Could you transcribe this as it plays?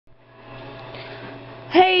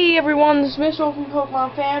Hey everyone, this is Mitchell from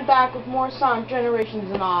Pokemon Fan, back with more Sonic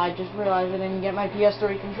Generations, and I just realized I didn't get my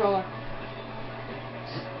PS3 controller.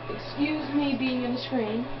 Excuse me being in the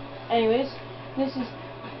screen. Anyways, this is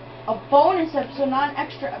a bonus episode, not an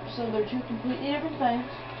extra episode. They're two completely different things.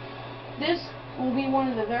 This will be one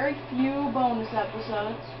of the very few bonus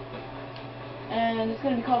episodes, and it's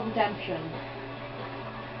going to be called Redemption.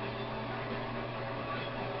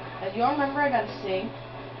 As you all remember, I got a C.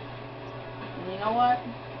 And you know what?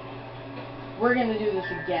 We're gonna do this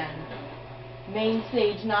again. Main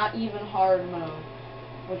stage, not even hard mode,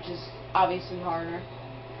 which is obviously harder.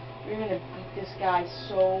 We're gonna beat this guy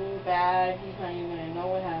so bad, he's not even gonna know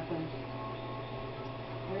what happened.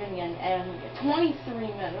 We're gonna get 23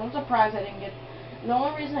 minutes. I'm surprised I didn't get. The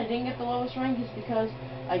only reason I didn't get the lowest rank is because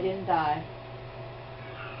I didn't die.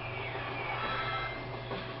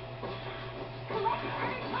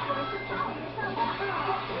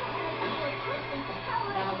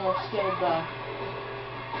 Now I'm more skilled though.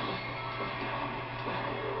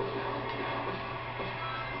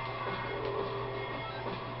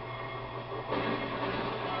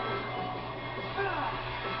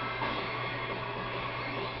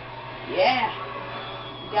 Yeah!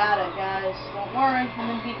 Got it, guys. Don't worry, I'm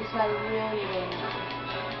gonna beat this guy real easily.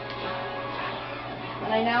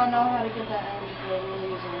 And I now know how to get that energy field really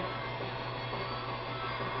easily.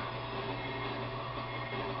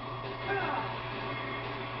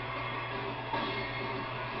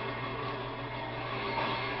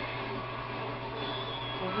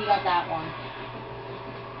 And he got that one.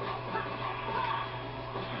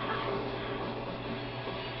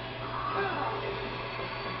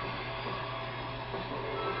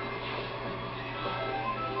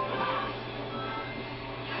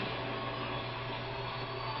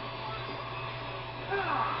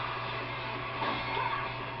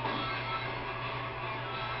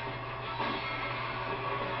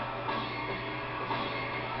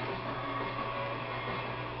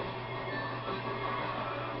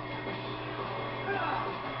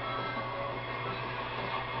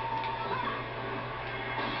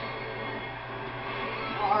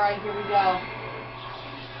 Alright, here we go.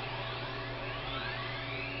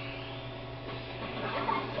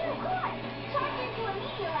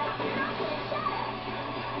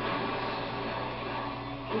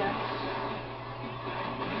 Yes.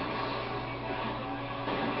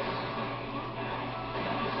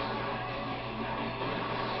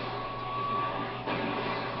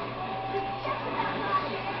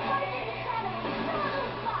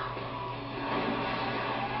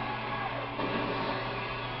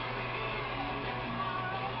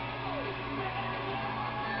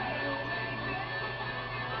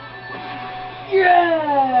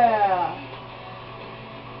 Yeah!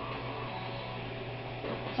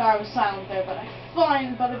 Sorry I was silent there, but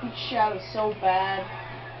I beat Shadow so bad,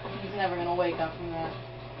 he's never gonna wake up from that.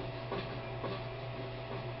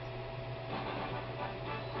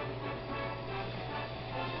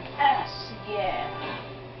 S, yeah.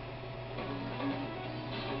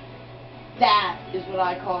 That is what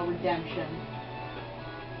I call redemption.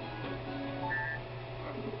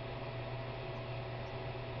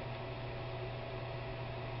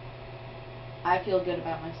 I feel good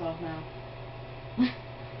about myself now.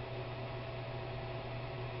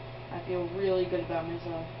 I feel really good about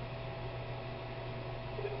myself.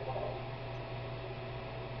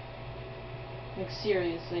 Like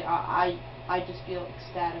seriously, I just feel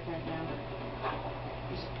ecstatic right now.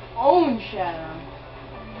 Just own Shadow.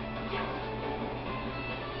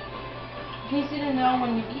 In case you didn't know,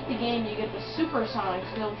 when you beat the game, you get the Supersonic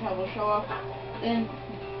Skill Treble show up in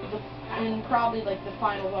probably like the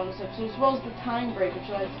final bonus episode, as well as the Time Break, which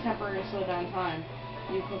allows temporary slow down time.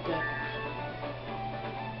 You equipped it.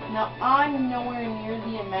 Now I'm nowhere near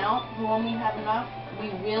the amount, but when we have enough,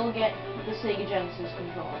 we will get the Sega Genesis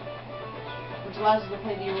controller, which allows us to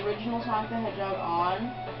play the original Sonic the Hedgehog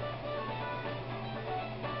on.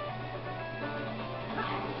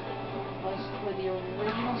 Let's play the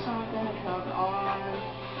original Sonic the Hedgehog on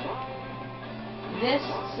this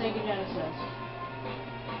Sega Genesis.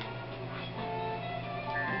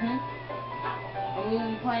 And we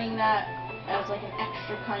will be playing that as like an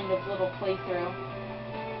extra kind of little playthrough.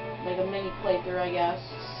 Like a mini playthrough, I guess.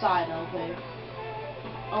 Side LP.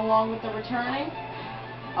 Along with the returning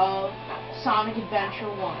of Sonic Adventure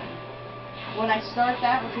 1. When I start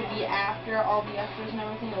that, which will be after all the extras and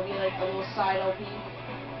everything, it'll be like a little side LP.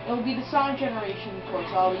 It'll be the Sonic Generation course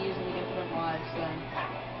I'll be using to get to the lives then.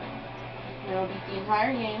 And I'll beat the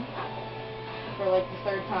entire game for like the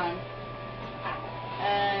third time.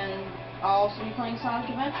 And I'll also be playing Sonic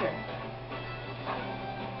Adventure.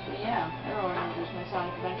 So yeah, everyone remembers my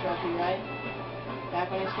Sonic Adventure LP, right? Back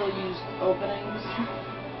when I still used openings.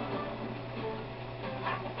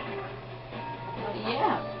 But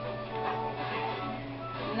yeah.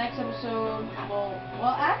 The next episode,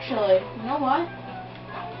 well, actually, you know what?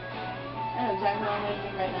 I know exactly what I'm going to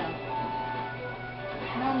do right now.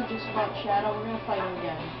 Now we just fought Shadow, we're going to fight him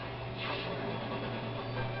again.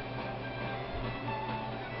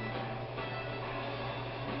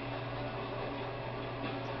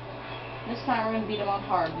 This time we're going to beat him on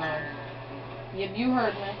hard mode. Yep, you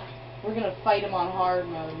heard me. We're going to fight him on hard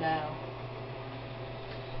mode now.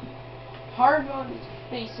 Hard mode is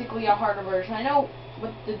basically a harder version. I know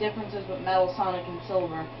what the difference is with Metal Sonic and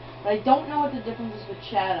Silver, but I don't know what the difference is with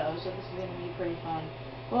Shadow, so this is going to be pretty fun.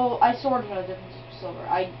 Well, I sort of know the difference with Silver.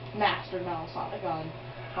 I mastered Metal Sonic on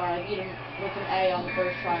hard. I beat him with an A on the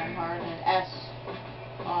first try on hard, and an S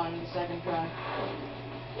on the second try.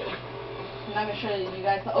 I'm not going to show you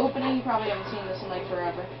guys the opening. You probably haven't seen this in like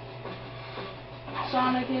forever.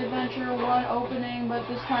 Sonic Adventure 1 opening, but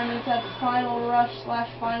this time it's at the Final Rush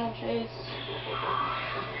 / Final Chase.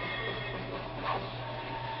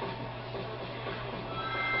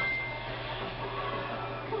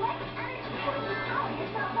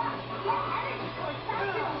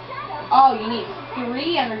 Oh, you need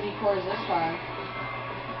 3 energy cores this time.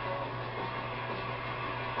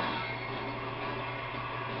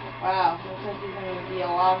 Wow, looks like he's going to be a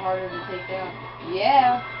lot harder to take down.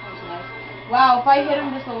 Yeah, that's nice. Wow, if I hit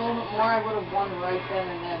him just a little bit more, I would have won right then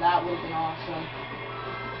and there. That would have been awesome.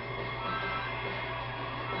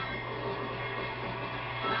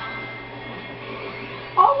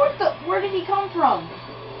 Oh, what the? Where did he come from?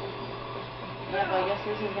 Yeah, but I guess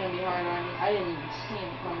this is going to be hard on me. I didn't even see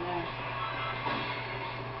him come there.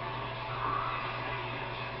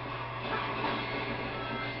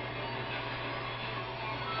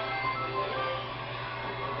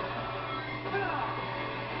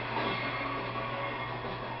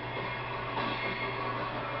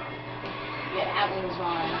 Yeah, that one was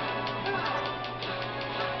mine.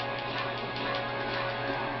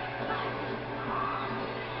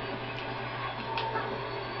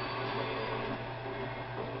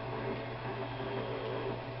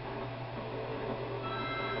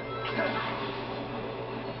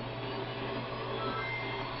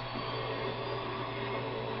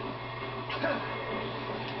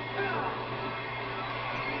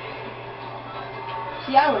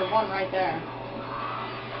 See, I would have won right there.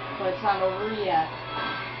 But it's not over yet.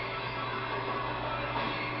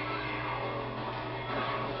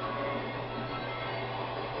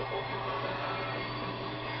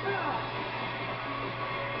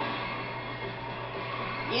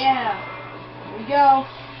 Yeah! Here we go.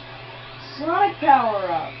 Sonic power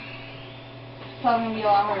up. It's probably gonna be a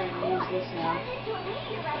lot harder to use this now.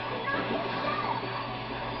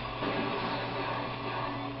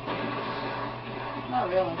 Not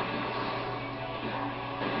really.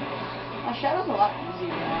 Shadow's a lot easier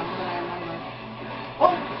now than I remember.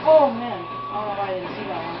 Oh man. I don't know why I didn't see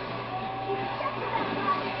that one.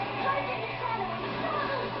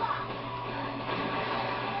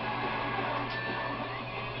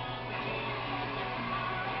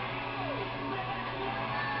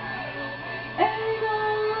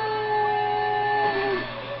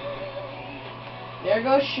 There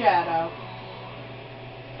goes Shadow.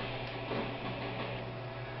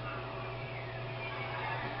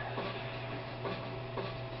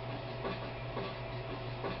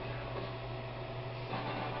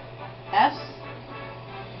 S?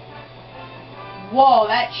 Whoa,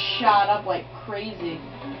 that shot up like crazy.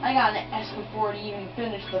 I got an S before it even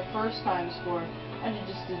finished the first time score. I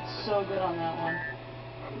just did so good on that one.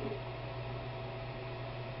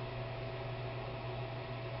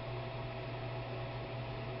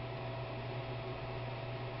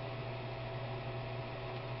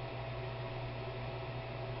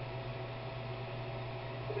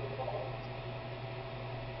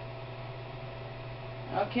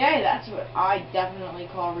 Okay, that's what I definitely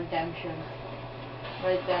call redemption.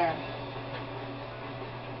 Right there.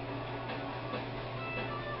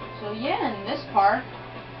 So yeah, in this part,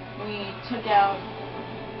 we took out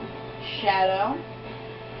Shadow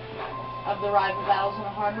of the rival battles in the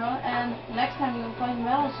hard mode, and next time we will play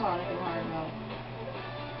Metal Sonic in hard mode.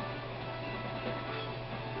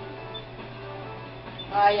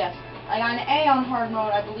 Yes. I got an A on hard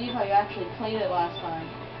mode. I believe I actually played it last time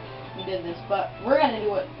we did this, but we're going to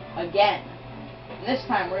do it again. And this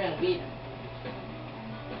time we're going to beat him.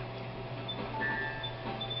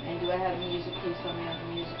 And do I have music? Please tell me I have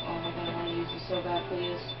music. Oh my god, I want to use this so bad,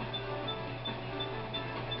 please.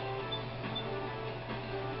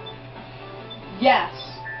 Yes!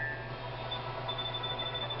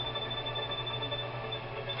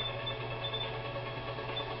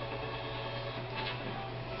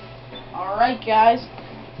 Alright, guys.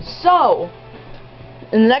 So,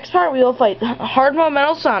 in the next part, we will fight Hard Mode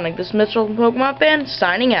Metal Sonic. This is Mitchell from Pokemon Fan,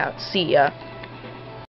 signing out. See ya.